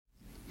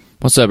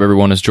What's up,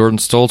 everyone? It's Jordan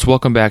Stoltz.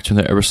 Welcome back to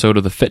another episode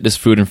of the Fitness,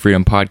 Food, and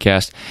Freedom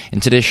podcast. In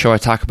today's show, I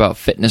talk about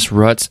fitness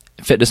ruts,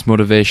 fitness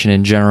motivation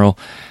in general,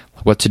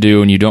 what to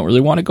do when you don't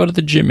really want to go to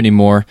the gym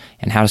anymore,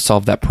 and how to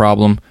solve that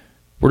problem.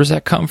 Where does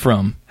that come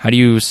from? How do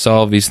you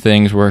solve these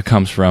things, where it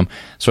comes from?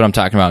 That's what I'm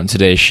talking about in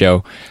today's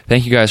show.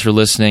 Thank you guys for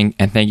listening,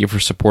 and thank you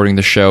for supporting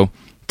the show.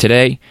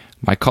 Today,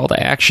 my call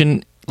to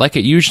action, like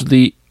it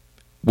usually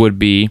would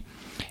be,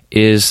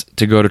 is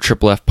to go to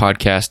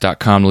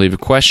triplefpodcast.com to leave a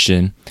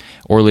question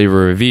or leave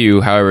a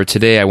review. However,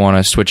 today I want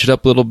to switch it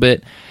up a little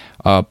bit.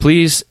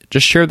 Please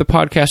just share the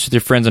podcast with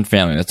your friends and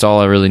family. That's all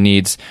I really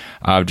need.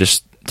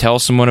 Just tell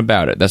someone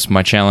about it. That's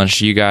my challenge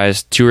to you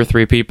guys. 2 or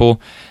 3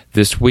 people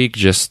this week.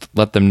 Just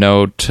let them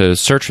know to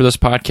search for this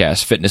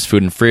podcast, Fitness,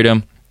 Food, and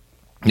Freedom.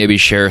 Maybe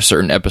share a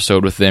certain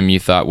episode with them you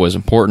thought was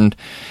important.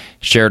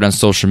 Share it on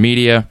social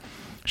media.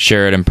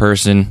 Share it in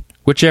person.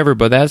 Whichever,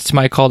 but that's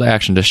my call to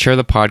action, to share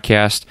the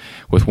podcast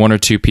with 1 or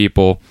 2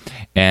 people,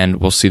 and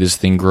we'll see this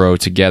thing grow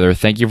together.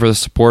 Thank you for the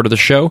support of the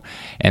show,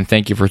 and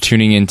thank you for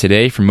tuning in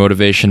today for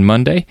Motivation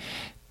Monday.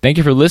 Thank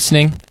you for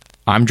listening.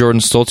 I'm Jordan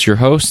Stoltz, your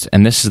host,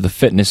 and this is the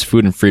Fitness,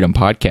 Food, and Freedom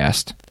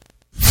podcast.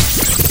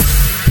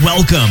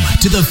 Welcome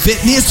to the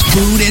Fitness,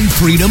 Food, and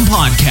Freedom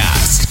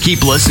podcast.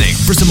 Keep listening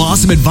for some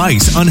awesome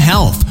advice on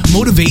health,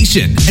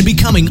 motivation, and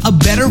becoming a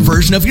better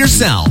version of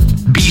yourself.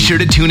 Be sure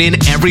to tune in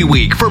every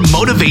week for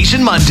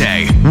Motivation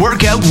Monday,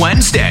 Workout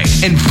Wednesday,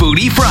 and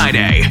Foodie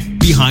Friday.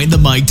 Behind the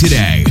mic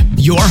today,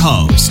 your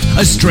host,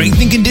 a strength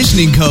and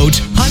conditioning coach,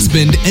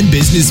 husband, and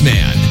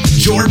businessman,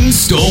 Jordan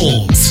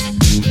Stoltz.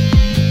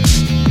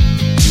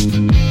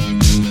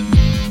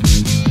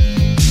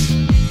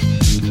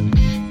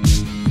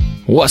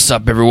 What's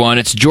up, everyone?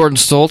 It's Jordan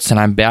Stoltz, and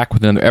I'm back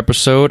with another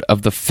episode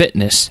of the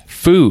Fitness,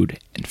 Food,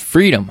 and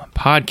Freedom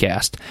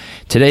podcast.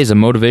 Today's a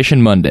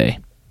Motivation Monday.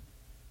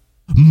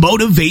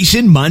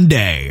 Motivation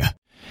Monday.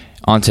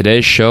 On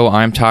today's show,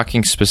 I'm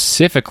talking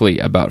specifically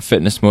about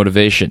fitness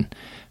motivation,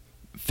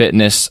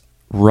 fitness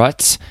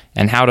ruts,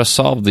 and how to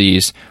solve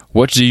these.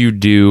 What do you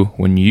do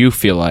when you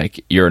feel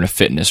like you're in a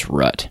fitness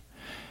rut?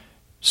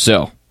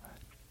 So,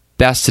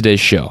 that's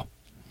today's show.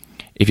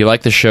 If you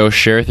like the show,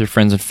 share it with your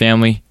friends and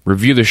family,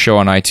 review the show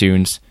on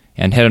iTunes,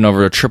 and head on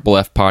over to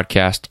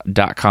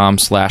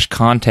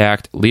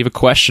triplefpodcast.com/contact. Leave a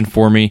question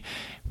for me.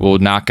 We'll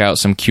knock out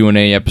some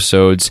Q&A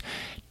episodes.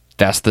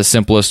 That's the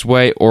simplest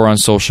way, or on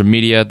social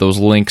media. Those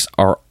links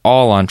are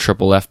all on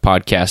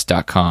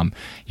triplefpodcast.com.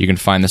 You can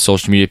find the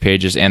social media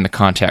pages and the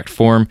contact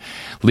form.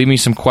 Leave me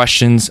some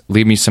questions,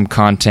 leave me some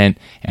content,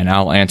 and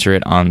I'll answer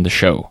it on the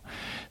show.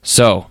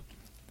 So,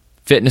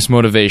 fitness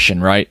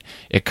motivation, right?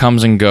 It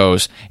comes and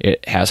goes.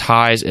 It has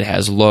highs, it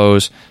has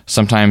lows.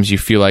 Sometimes you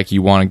feel like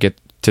you want to get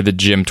to the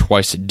gym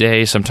twice a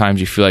day. Sometimes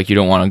you feel like you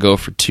don't want to go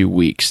for 2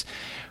 weeks.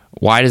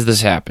 Why does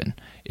this happen?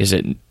 Is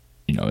it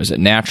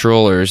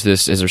natural, or is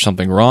there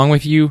something wrong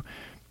with you?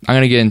 I'm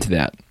going to get into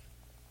that.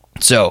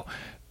 So,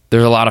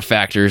 there's a lot of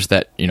factors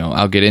that,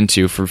 I'll get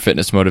into for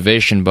fitness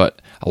motivation, but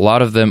a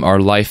lot of them are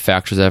life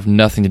factors that have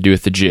nothing to do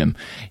with the gym.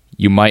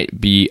 You might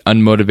be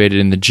unmotivated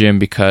in the gym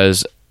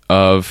because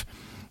of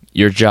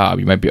your job.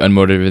 You might be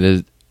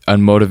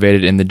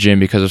unmotivated in the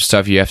gym because of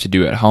stuff you have to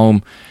do at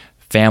home,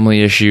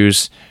 family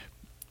issues,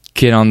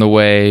 kid on the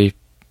way,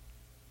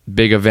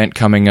 big event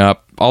coming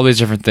up, all these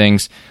different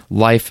things.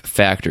 Life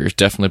factors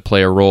definitely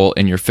play a role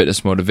in your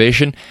fitness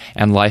motivation,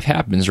 and life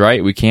happens,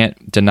 right? We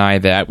can't deny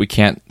that. We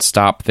can't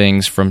stop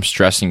things from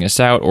stressing us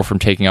out or from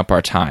taking up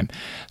our time.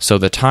 So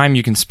the time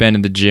you can spend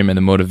in the gym and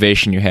the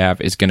motivation you have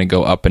is going to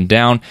go up and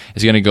down.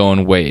 It's going to go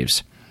in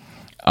waves.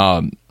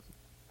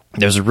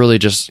 There's really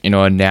just,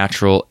 a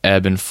natural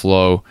ebb and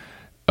flow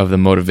of the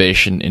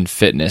motivation in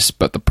fitness.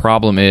 But the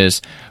problem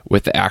is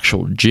with the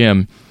actual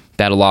gym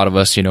that a lot of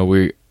us,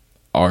 we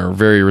are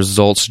very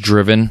results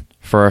driven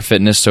for our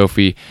fitness. So if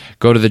we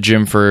go to the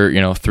gym for,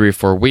 3 or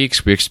 4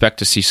 weeks, we expect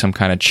to see some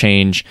kind of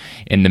change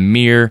in the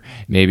mirror,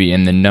 maybe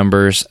in the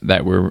numbers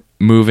that we're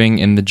moving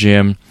in the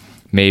gym,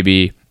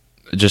 maybe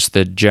just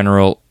the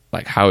general,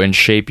 like how in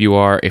shape you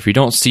are. If we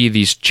don't see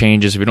these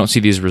changes, if we don't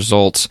see these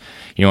results,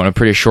 in a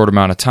pretty short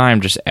amount of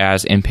time, just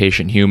as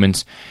impatient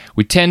humans,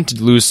 we tend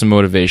to lose some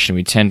motivation.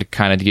 We tend to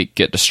kind of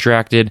get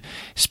distracted,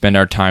 spend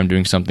our time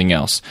doing something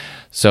else.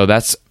 So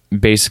that's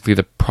basically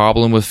the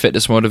problem with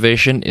fitness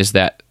motivation, is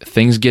that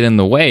things get in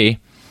the way,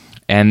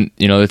 and,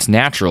 it's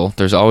natural.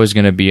 There's always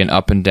going to be an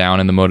up and down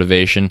in the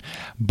motivation,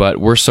 but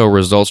we're so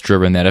results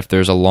driven that if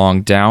there's a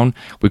long down,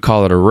 we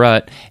call it a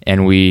rut,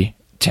 and we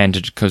tend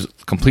to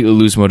completely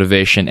lose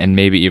motivation and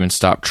maybe even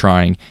stop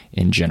trying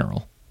in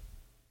general.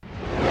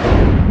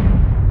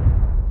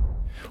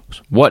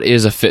 What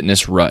is a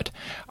fitness rut?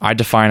 I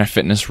define a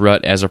fitness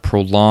rut as a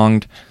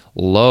prolonged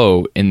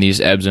low in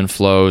these ebbs and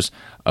flows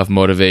of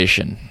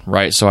motivation,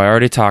 right? So I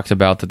already talked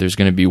about that there's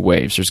going to be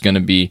waves. There's going to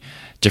be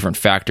different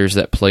factors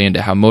that play into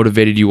how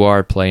motivated you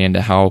are, play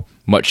into how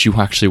much you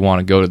actually want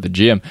to go to the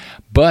gym.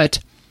 But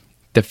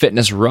the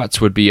fitness ruts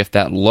would be if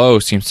that low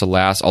seems to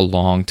last a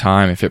long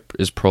time, if it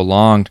is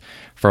prolonged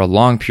for a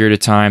long period of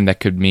time. That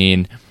could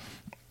mean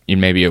in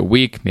maybe a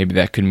week, maybe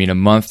that could mean a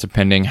month,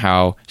 depending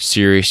how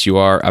serious you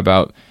are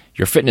about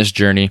your fitness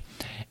journey.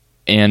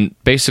 And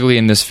basically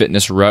in this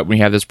fitness rut, when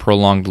you have this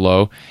prolonged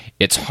low,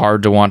 it's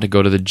hard to want to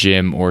go to the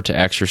gym or to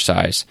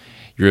exercise.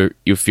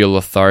 You feel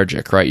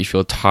lethargic, right? You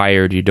feel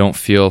tired. You don't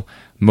feel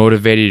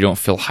motivated. You don't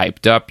feel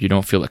hyped up. You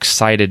don't feel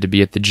excited to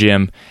be at the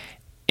gym.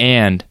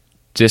 And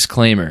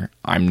disclaimer,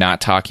 I'm not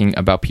talking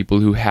about people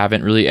who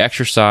haven't really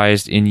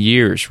exercised in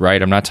years,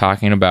 right? I'm not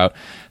talking about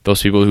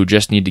those people who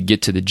just need to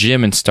get to the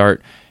gym and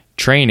start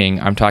training.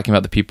 I'm talking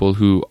about the people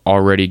who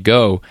already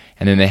go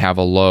and then they have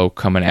a low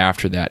coming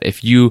after that.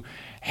 If you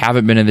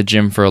haven't been in the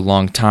gym for a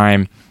long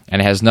time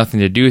and it has nothing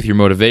to do with your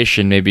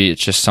motivation, maybe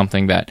it's just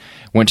something that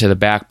went to the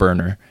back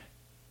burner,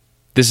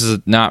 this is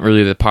not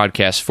really the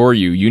podcast for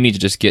you. You need to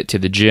just get to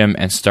the gym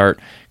and start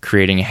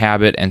creating a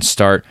habit and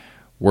start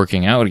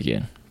working out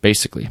again,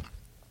 basically.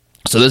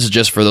 So this is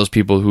just for those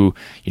people who,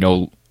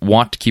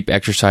 want to keep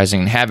exercising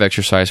and have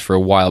exercised for a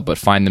while, but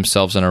find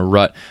themselves in a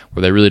rut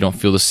where they really don't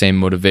feel the same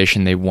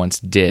motivation they once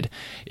did.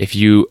 If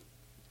you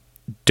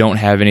don't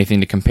have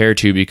anything to compare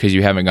to because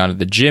you haven't gone to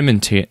the gym in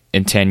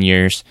 10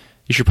 years,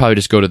 you should probably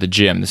just go to the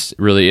gym. This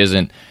really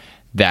isn't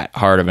that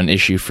hard of an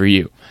issue for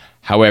you.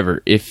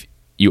 However, if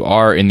you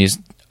are in these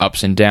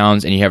ups and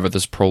downs and you have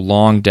this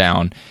prolonged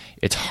down,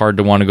 it's hard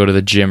to want to go to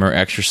the gym or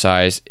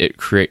exercise.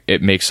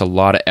 It makes a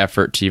lot of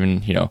effort to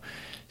even,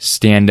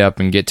 stand up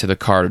and get to the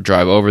car to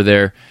drive over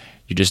there.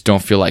 You just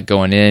don't feel like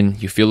going in.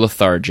 You feel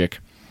lethargic.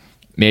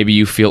 Maybe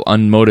you feel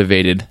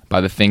unmotivated by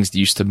the things that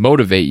used to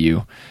motivate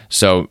you.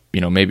 So,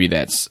 maybe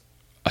that's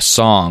a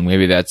song.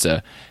 Maybe that's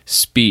a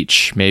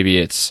speech. Maybe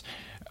it's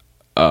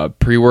a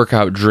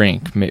pre-workout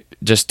drink.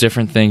 Just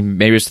different things.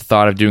 Maybe it's the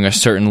thought of doing a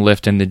certain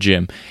lift in the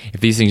gym.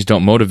 If these things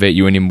don't motivate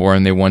you anymore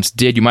and they once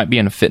did, you might be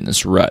in a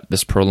fitness rut,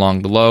 this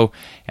prolonged low,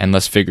 and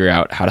let's figure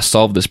out how to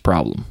solve this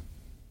problem.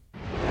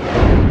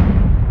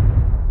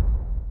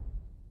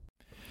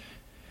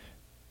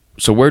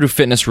 So where do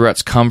fitness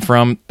ruts come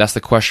from? That's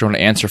the question I want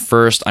to answer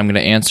first. I'm going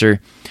to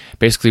answer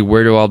basically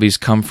where do all these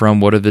come from?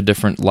 What are the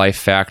different life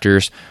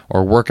factors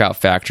or workout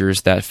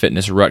factors that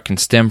fitness rut can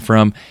stem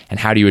from? And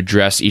how do you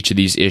address each of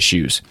these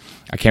issues?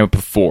 I came up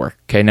with 4.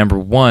 Okay, number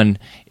 1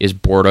 is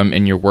boredom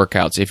in your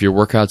workouts. If your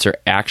workouts are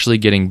actually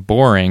getting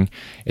boring,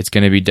 it's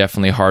going to be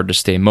definitely hard to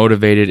stay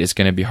motivated. It's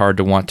going to be hard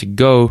to want to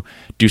go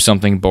do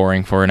something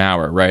boring for an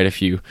hour, right? If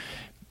you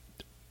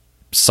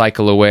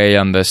cycle away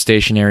on the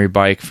stationary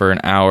bike for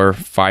an hour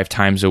 5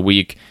 times a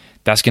week,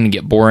 that's going to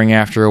get boring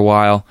after a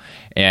while,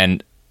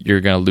 and you're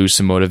going to lose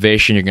some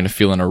motivation. You're going to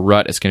feel in a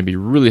rut. It's going to be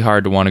really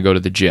hard to want to go to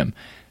the gym.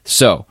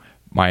 So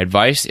my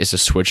advice is to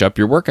switch up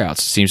your workouts.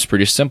 It seems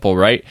pretty simple,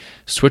 right?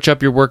 Switch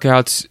up your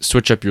workouts,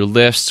 switch up your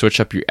lifts, switch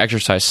up your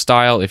exercise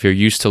style. If you're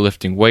used to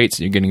lifting weights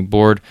and you're getting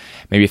bored,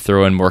 maybe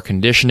throw in more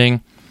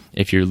conditioning.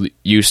 If you're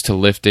used to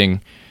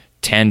lifting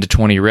 10 to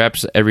 20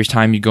 reps every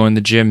time you go in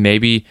the gym,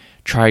 maybe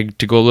try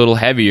to go a little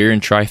heavier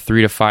and try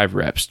 3 to 5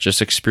 reps.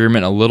 Just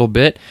experiment a little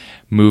bit.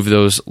 Move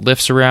those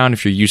lifts around.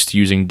 If you're used to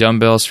using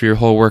dumbbells for your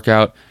whole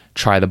workout,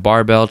 try the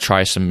barbell,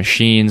 try some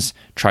machines,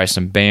 try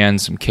some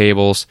bands, some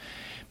cables.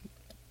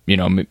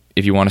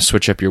 If you want to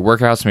switch up your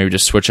workouts, maybe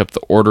just switch up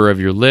the order of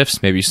your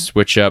lifts, maybe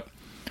switch up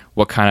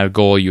what kind of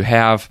goal you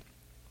have,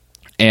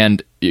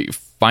 and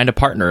find a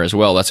partner as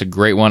well. That's a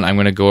great one. I'm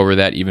going to go over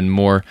that even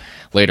more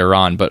later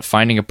on, but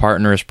finding a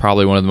partner is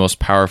probably one of the most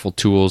powerful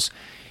tools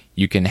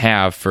you can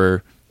have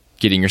for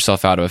getting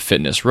yourself out of a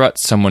fitness rut.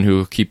 Someone who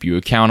will keep you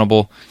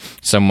accountable,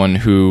 someone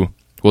who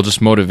will just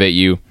motivate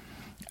you,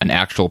 an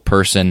actual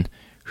person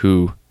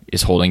who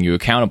is holding you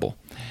accountable.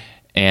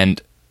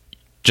 And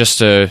just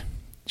to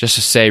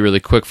say really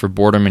quick for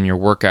boredom in your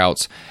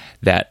workouts,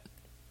 that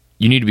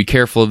you need to be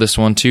careful of this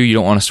one too. You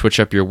don't want to switch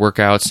up your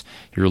workouts,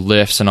 your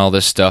lifts, and all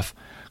this stuff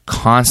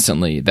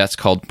constantly. That's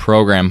called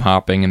program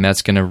hopping, and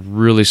that's going to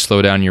really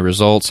slow down your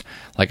results.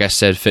 Like I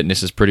said,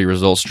 fitness is pretty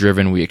results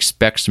driven. We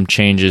expect some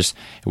changes.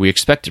 We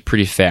expect it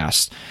pretty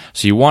fast.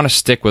 So you want to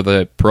stick with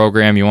a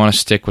program. You want to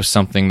stick with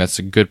something that's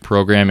a good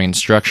programming and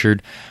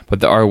structured, but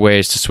there are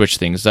ways to switch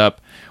things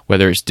up,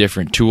 whether it's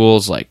different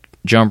tools like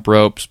jump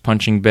ropes,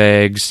 punching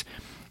bags,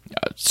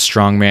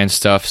 strongman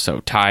stuff,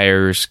 so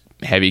tires,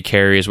 heavy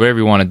carries, whatever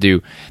you want to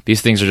do.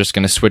 These things are just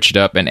going to switch it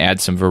up and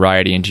add some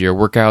variety into your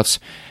workouts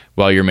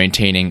while you're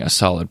maintaining a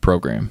solid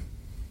program.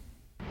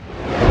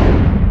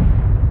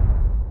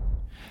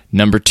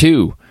 Number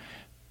 2,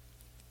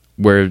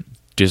 where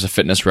does a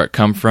fitness rut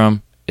come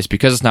from? It's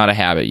because it's not a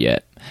habit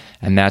yet,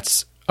 and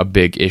that's a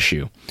big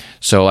issue.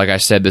 So like I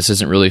said, this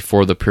isn't really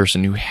for the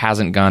person who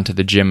hasn't gone to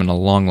the gym in a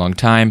long, long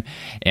time,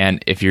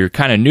 and if you're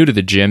kind of new to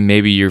the gym,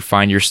 maybe you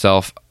find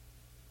yourself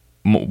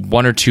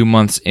 1 or 2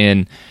 months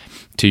in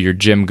to your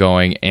gym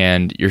going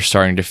and you're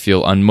starting to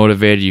feel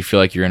unmotivated, you feel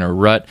like you're in a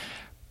rut.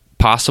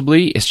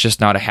 Possibly it's just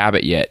not a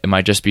habit yet. It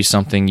might just be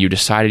something you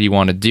decided you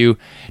want to do.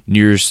 New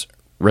Year's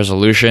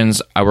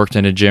resolutions. I worked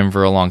in a gym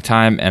for a long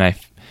time, and I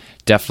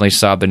definitely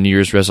saw the New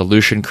Year's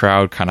resolution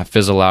crowd kind of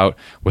fizzle out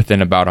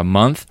within about a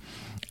month.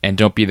 And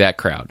don't be that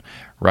crowd,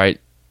 right?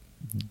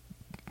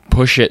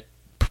 Push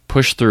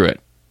through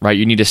it. right?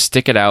 You need to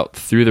stick it out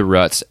through the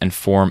ruts and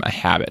form a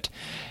habit.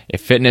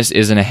 If fitness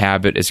isn't a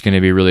habit, it's going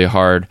to be really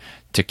hard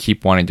to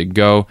keep wanting to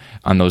go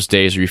on those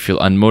days where you feel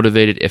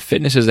unmotivated. If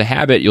fitness is a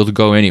habit, you'll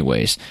go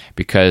anyways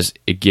because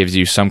it gives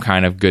you some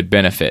kind of good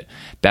benefit.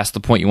 That's the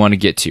point you want to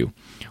get to,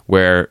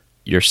 where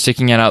you're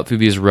sticking it out through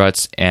these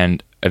ruts,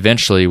 and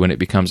eventually when it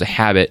becomes a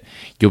habit,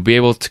 you'll be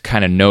able to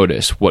kind of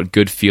notice what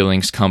good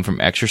feelings come from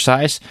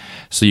exercise,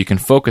 so you can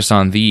focus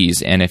on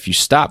these. And if you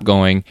stop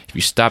going, if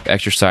you stop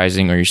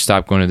exercising or you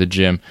stop going to the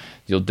gym,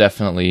 you'll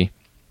definitely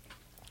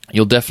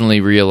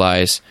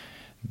realize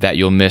that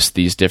you'll miss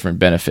these different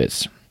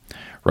benefits,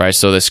 right?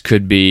 So this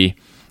could be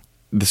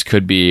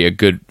a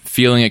good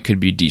feeling. It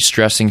could be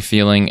de-stressing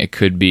feeling. It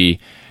could be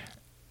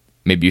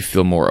maybe you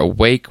feel more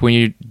awake when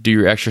you do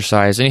your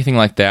exercise, anything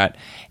like that.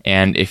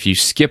 And if you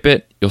skip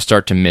it, you'll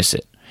start to miss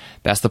it.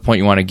 That's the point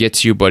you want to get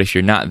to. But if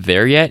you're not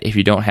there yet, if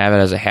you don't have it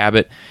as a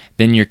habit,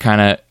 then you're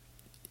kind of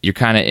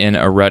in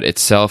a rut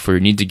itself, where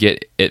you need to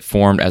get it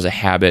formed as a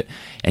habit.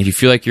 And if you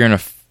feel like you're in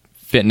a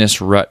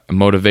fitness rut, a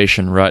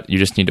motivation rut, you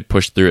just need to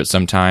push through it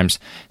sometimes.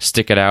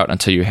 Stick it out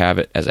until you have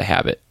it as a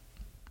habit.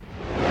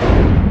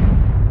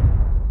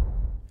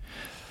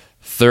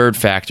 Third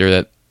factor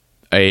that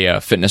a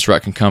fitness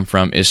rut can come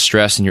from is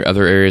stress in your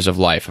other areas of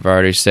life. I've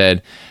already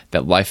said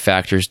that life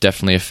factors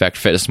definitely affect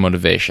fitness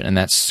motivation, and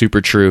that's super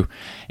true.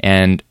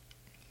 And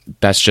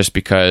that's just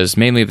because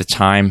mainly the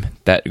time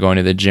that going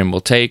to the gym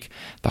will take,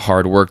 the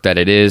hard work that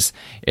it is,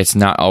 it's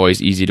not always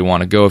easy to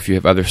want to go if you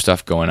have other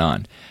stuff going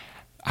on.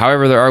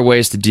 However, there are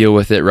ways to deal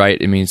with it, right?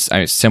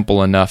 It's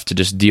simple enough to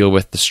just deal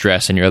with the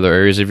stress in your other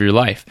areas of your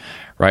life,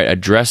 right?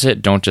 Address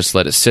it. Don't just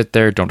let it sit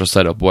there. Don't just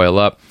let it boil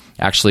up.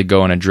 Actually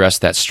go and address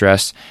that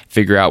stress.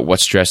 Figure out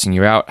what's stressing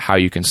you out, how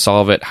you can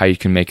solve it, how you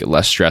can make it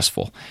less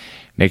stressful.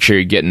 Make sure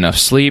you get enough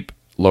sleep,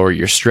 lower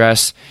your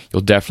stress.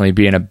 You'll definitely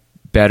be in a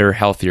better,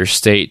 healthier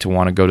state to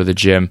want to go to the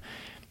gym.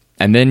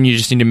 And then you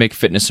just need to make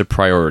fitness a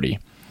priority,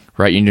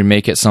 right? You need to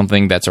make it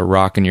something that's a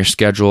rock in your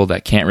schedule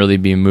that can't really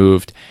be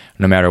moved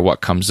no matter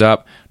what comes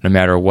up, no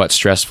matter what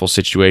stressful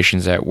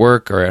situations at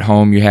work or at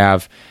home you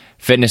have.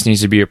 Fitness needs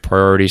to be a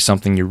priority,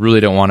 something you really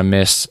don't want to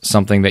miss,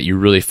 something that you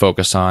really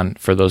focus on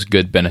for those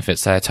good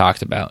benefits that I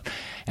talked about.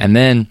 And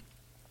then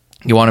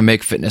you want to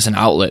make fitness an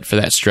outlet for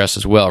that stress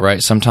as well,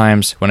 right?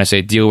 Sometimes when I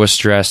say deal with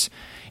stress,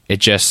 it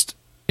just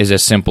is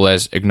as simple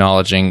as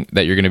acknowledging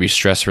that you're going to be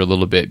stressed for a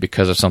little bit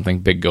because of something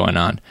big going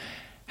on.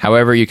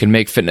 However, you can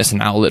make fitness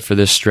an outlet for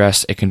this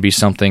stress. It can be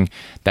something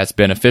that's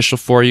beneficial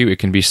for you. It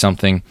can be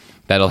something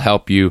that'll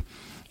help you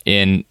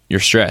in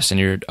your stress and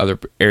your other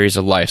areas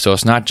of life. So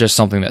it's not just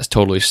something that's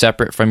totally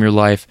separate from your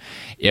life.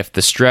 If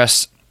the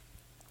stress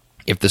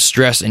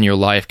in your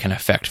life can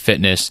affect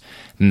fitness,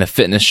 then the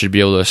fitness should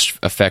be able to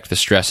affect the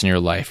stress in your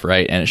life,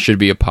 right? And it should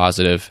be a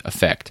positive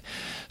effect.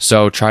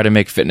 So try to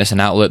make fitness an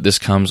outlet. This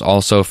comes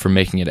also from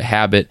making it a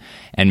habit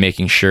and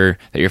making sure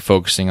that you're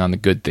focusing on the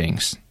good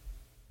things.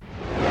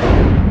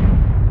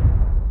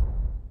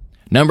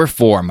 Number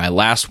 4, my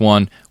last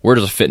one, where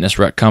does a fitness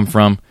rut come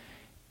from?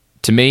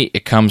 To me,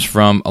 it comes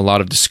from a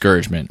lot of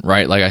discouragement,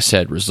 right? Like I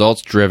said,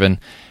 results-driven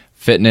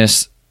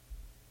fitness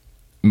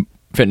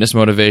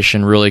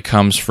motivation really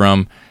comes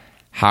from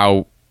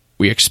how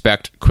we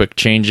expect quick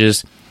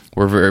changes.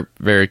 We're very,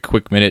 very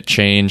quick-minute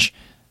change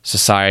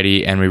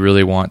society, and we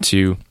really want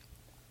to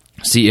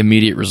see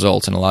immediate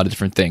results in a lot of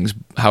different things.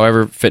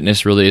 However,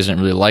 fitness really isn't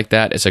really like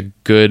that. It's a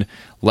good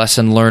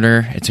lesson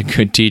learner. It's a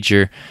good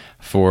teacher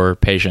for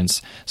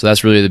patience. So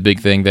that's really the big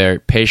thing there.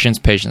 Patience,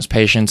 patience,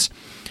 patience.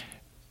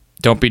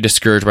 Don't be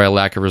discouraged by a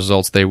lack of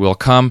results. They will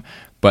come,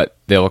 but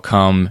they will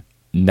come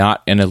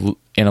not in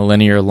a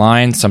linear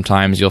line.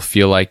 Sometimes you'll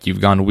feel like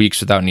you've gone weeks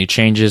without any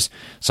changes.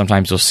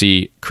 Sometimes you'll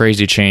see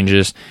crazy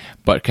changes,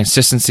 but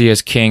consistency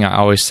is king. I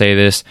always say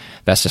this,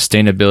 that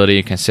sustainability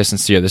and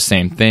consistency are the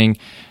same thing.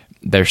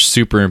 They're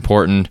super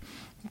important.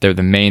 They're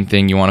the main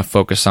thing you want to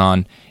focus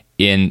on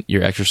in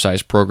your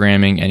exercise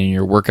programming and in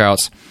your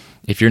workouts.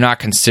 If you're not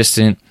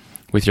consistent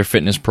with your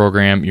fitness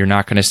program, you're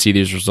not going to see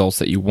these results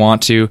that you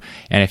want to.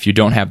 And if you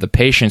don't have the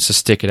patience to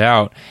stick it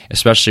out,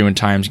 especially when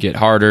times get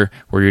harder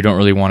where you don't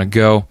really want to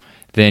go,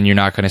 then you're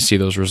not going to see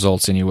those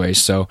results anyway.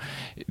 So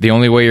the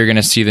only way you're going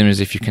to see them is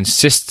if you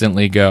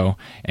consistently go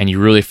and you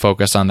really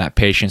focus on that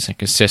patience and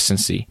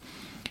consistency.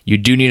 You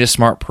do need a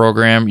smart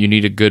program. You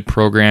need a good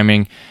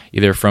programming,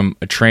 either from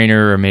a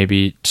trainer or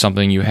maybe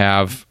something you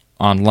have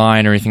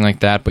online or anything like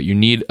that. But you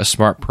need a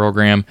smart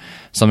program,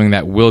 something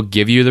that will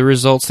give you the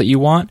results that you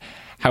want.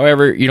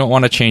 However, you don't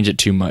want to change it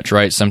too much,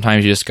 right?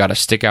 Sometimes you just got to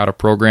stick out a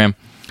program.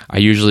 I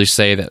usually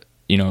say that,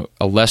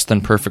 a less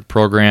than perfect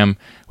program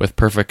with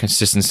perfect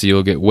consistency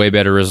will get way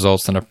better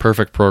results than a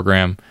perfect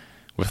program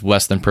with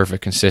less than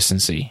perfect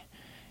consistency.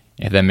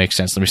 If that makes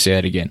sense, let me say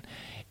that again.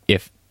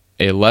 If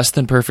a less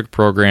than perfect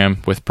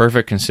program with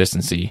perfect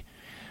consistency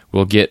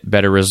will get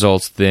better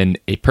results than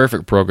a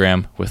perfect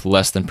program with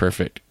less than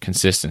perfect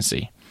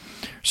consistency.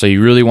 So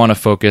you really want to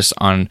focus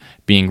on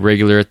being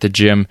regular at the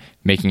gym,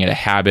 making it a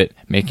habit,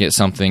 making it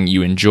something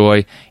you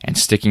enjoy, and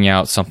sticking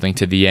out something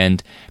to the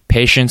end.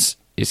 Patience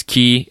is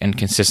key, and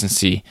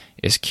consistency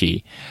is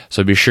key.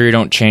 So be sure you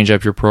don't change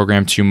up your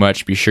program too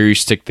much. Be sure you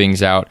stick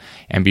things out,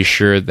 and be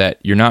sure that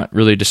you're not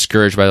really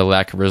discouraged by the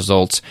lack of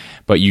results,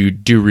 but you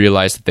do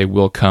realize that they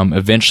will come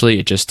eventually.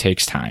 It just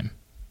takes time.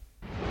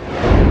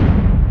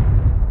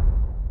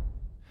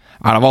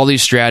 Out of all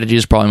these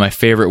strategies, probably my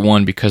favorite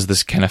one, because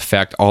this can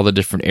affect all the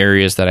different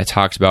areas that I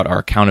talked about, are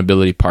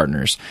accountability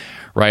partners,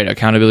 right?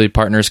 Accountability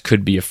partners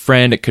could be a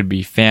friend, it could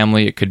be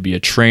family, it could be a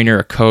trainer,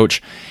 a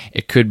coach,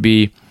 it could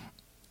be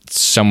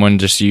someone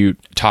just you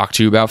talk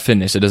to about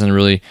fitness. It doesn't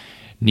really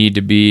need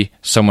to be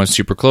someone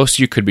super close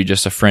to you. It could be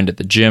just a friend at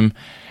the gym.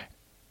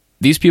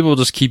 These people will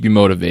just keep you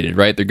motivated,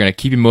 right? They're going to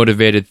keep you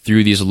motivated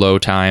through these low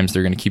times.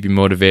 They're going to keep you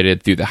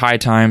motivated through the high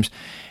times.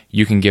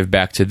 You can give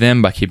back to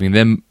them by keeping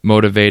them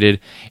motivated.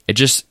 It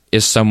just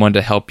is someone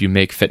to help you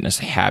make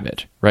fitness a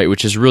habit, right?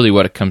 Which is really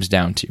what it comes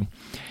down to.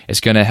 It's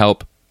going to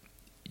help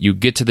you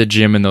get to the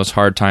gym in those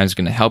hard times. It's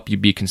going to help you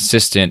be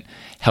consistent,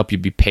 help you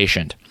be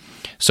patient.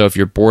 So if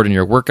you're bored in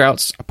your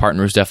workouts, a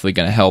partner is definitely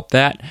going to help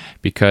that,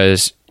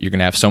 because you're going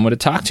to have someone to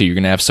talk to. You're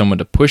going to have someone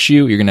to push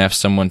you. You're going to have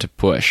someone to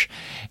push.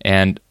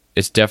 And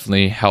it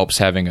definitely helps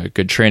having a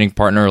good training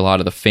partner. A lot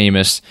of the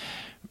famous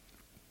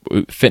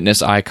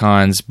fitness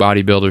icons,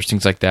 bodybuilders,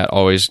 things like that,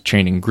 always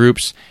trained in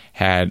groups,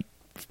 had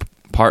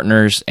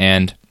partners,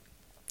 and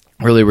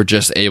really were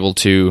just able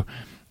to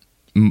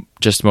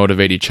just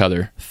motivate each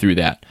other through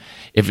that.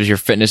 If your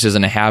fitness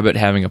isn't a habit,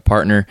 having a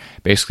partner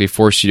basically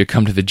force you to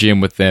come to the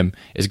gym with them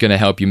is going to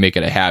help you make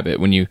it a habit.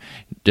 When you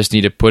just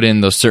need to put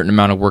in those certain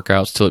amount of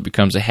workouts till it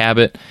becomes a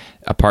habit,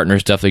 a partner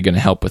is definitely going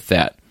to help with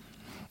that.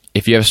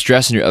 If you have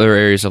stress in your other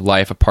areas of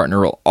life, a partner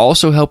will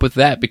also help with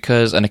that,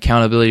 because an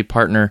accountability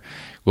partner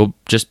will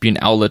just be an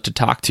outlet to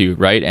talk to,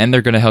 right? And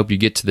they're going to help you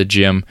get to the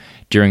gym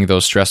during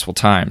those stressful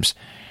times.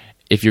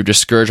 If you're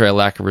discouraged by a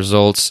lack of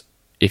results,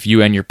 if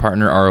you and your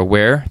partner are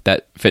aware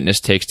that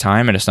fitness takes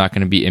time and it's not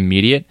going to be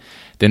immediate,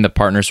 then the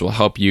partners will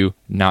help you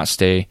not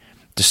stay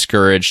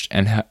discouraged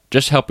and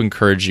just help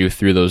encourage you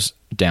through those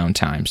down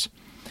times.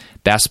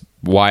 That's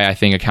why I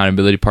think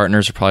accountability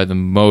partners are probably the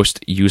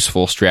most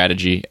useful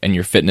strategy in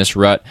your fitness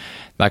rut.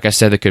 Like I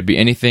said, it could be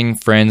anything,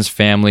 friends,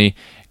 family,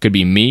 it could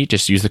be me,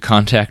 just use the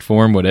contact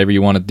form, whatever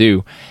you want to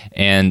do.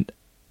 And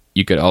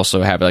you could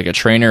also have like a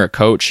trainer, a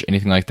coach,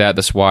 anything like that.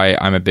 That's why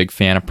I'm a big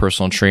fan of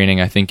personal training.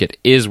 I think it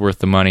is worth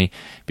the money,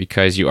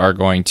 because you're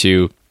going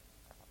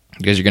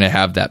to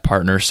have that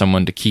partner,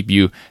 someone to keep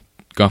you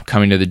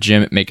coming to the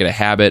gym, make it a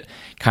habit,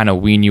 kind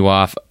of wean you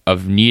off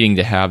of needing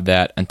to have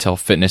that until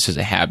fitness is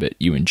a habit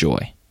you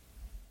enjoy.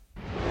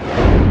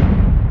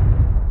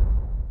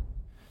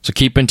 So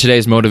keeping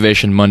today's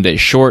Motivation Monday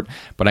short,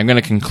 but I'm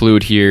going to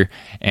conclude here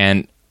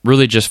and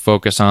really just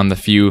focus on the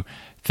few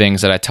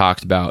things that I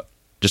talked about.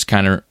 Just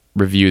kind of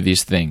review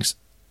these things.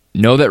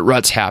 Know that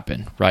ruts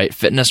happen, right?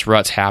 Fitness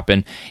ruts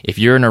happen. If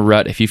you're in a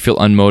rut, if you feel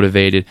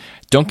unmotivated,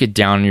 don't get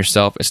down on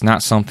yourself. It's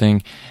not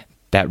something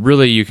that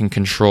really you can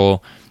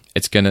control.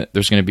 There's going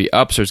to be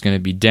ups, there's going to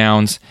be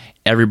downs.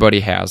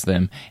 Everybody has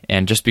them.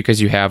 And just because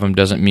you have them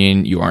doesn't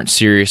mean you aren't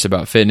serious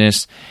about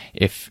fitness.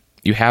 If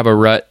you have a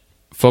rut,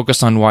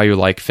 focus on why you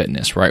like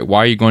fitness, right? Why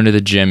are you going to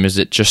the gym? Is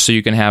it just so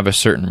you can have a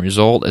certain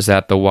result? Is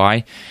that the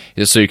why?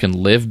 Is it so you can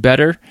live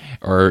better?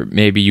 Or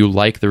maybe you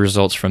like the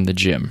results from the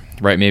gym,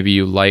 right? Maybe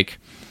you like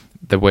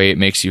the way it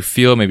makes you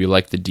feel. Maybe you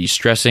like the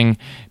de-stressing.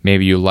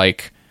 Maybe you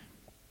like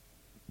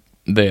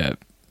the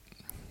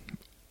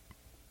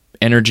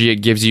energy it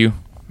gives you.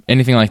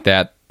 Anything like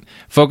that.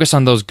 Focus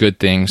on those good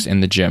things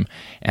in the gym,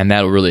 and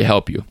that will really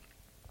help you.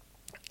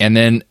 And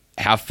then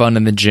have fun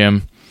in the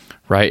gym,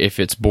 right? If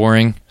it's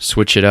boring,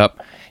 switch it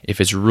up. If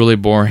it's really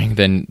boring,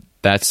 then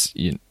that's,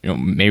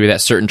 maybe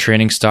that certain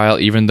training style,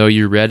 even though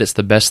you read it's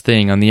the best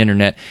thing on the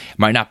internet,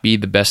 might not be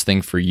the best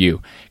thing for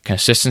you.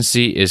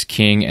 Consistency is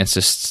king, and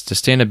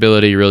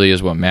sustainability really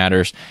is what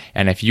matters.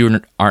 And if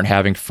you aren't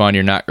having fun,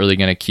 you're not really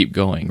going to keep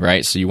going,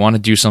 right? So you want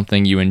to do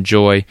something you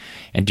enjoy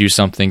and do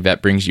something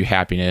that brings you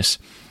happiness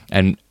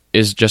and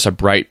is just a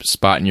bright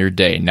spot in your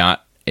day,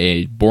 not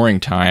a boring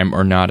time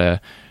or not a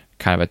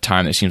kind of a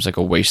time that seems like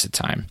a waste of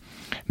time.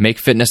 Make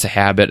fitness a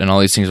habit, and all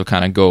these things will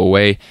kind of go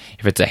away.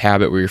 If it's a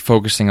habit where you're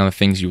focusing on the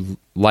things you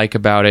like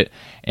about it,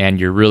 and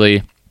you're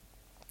really,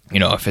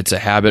 if it's a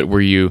habit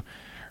where you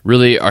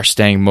really are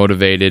staying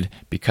motivated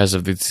because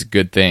of these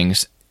good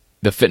things,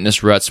 the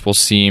fitness ruts will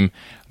seem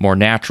more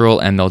natural,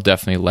 and they'll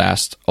definitely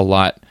last a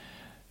lot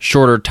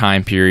shorter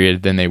time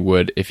period than they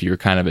would if you're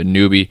kind of a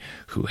newbie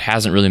who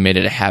hasn't really made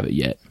it a habit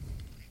yet.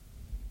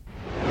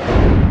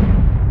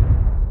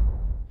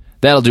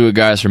 That'll do it,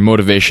 guys, for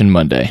Motivation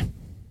Monday.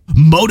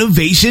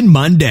 Motivation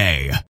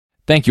Monday.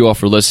 Thank you all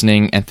for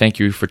listening, and thank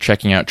you for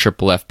checking out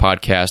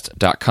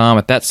triplefpodcast.com.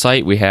 At that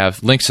site, we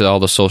have links to all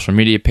the social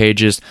media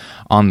pages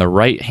on the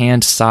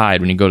right-hand side.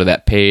 When you go to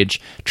that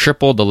page,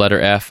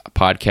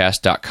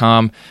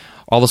 podcast.com.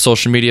 All the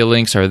social media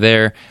links are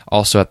there.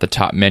 Also at the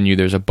top menu,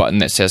 there's a button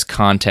that says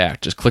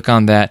Contact. Just click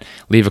on that,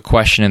 leave a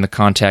question in the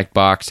contact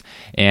box,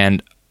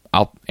 and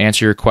I'll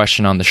answer your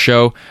question on the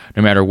show,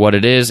 no matter what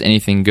it is.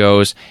 Anything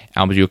goes.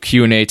 I'll do a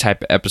Q&A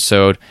type of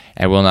episode,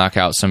 and we'll knock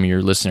out some of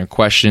your listener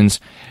questions.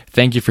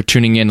 Thank you for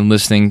tuning in and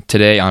listening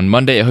today on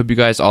Monday. I hope you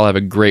guys all have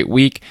a great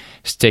week.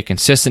 Stay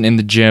consistent in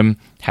the gym,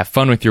 have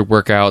fun with your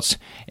workouts,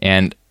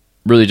 and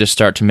really just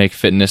start to make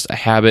fitness a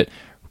habit.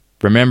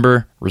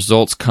 Remember,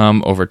 results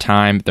come over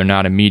time. They're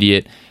not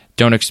immediate.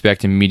 Don't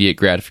expect immediate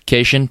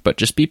gratification, but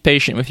just be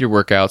patient with your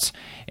workouts,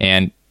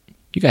 and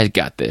you guys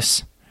got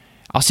this.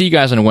 I'll see you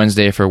guys on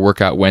Wednesday for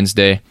Workout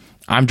Wednesday.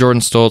 I'm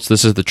Jordan Stoltz.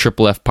 This is the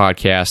Triple F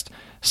Podcast,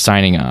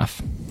 signing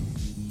off.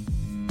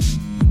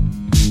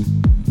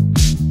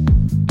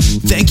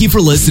 Thank you for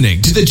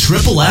listening to the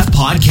Triple F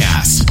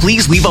Podcast.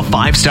 Please leave a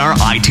 5-star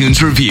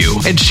iTunes review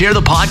and share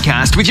the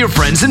podcast with your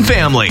friends and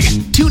family.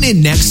 Tune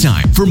in next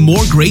time for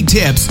more great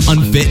tips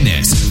on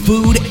fitness,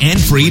 food, and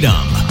freedom.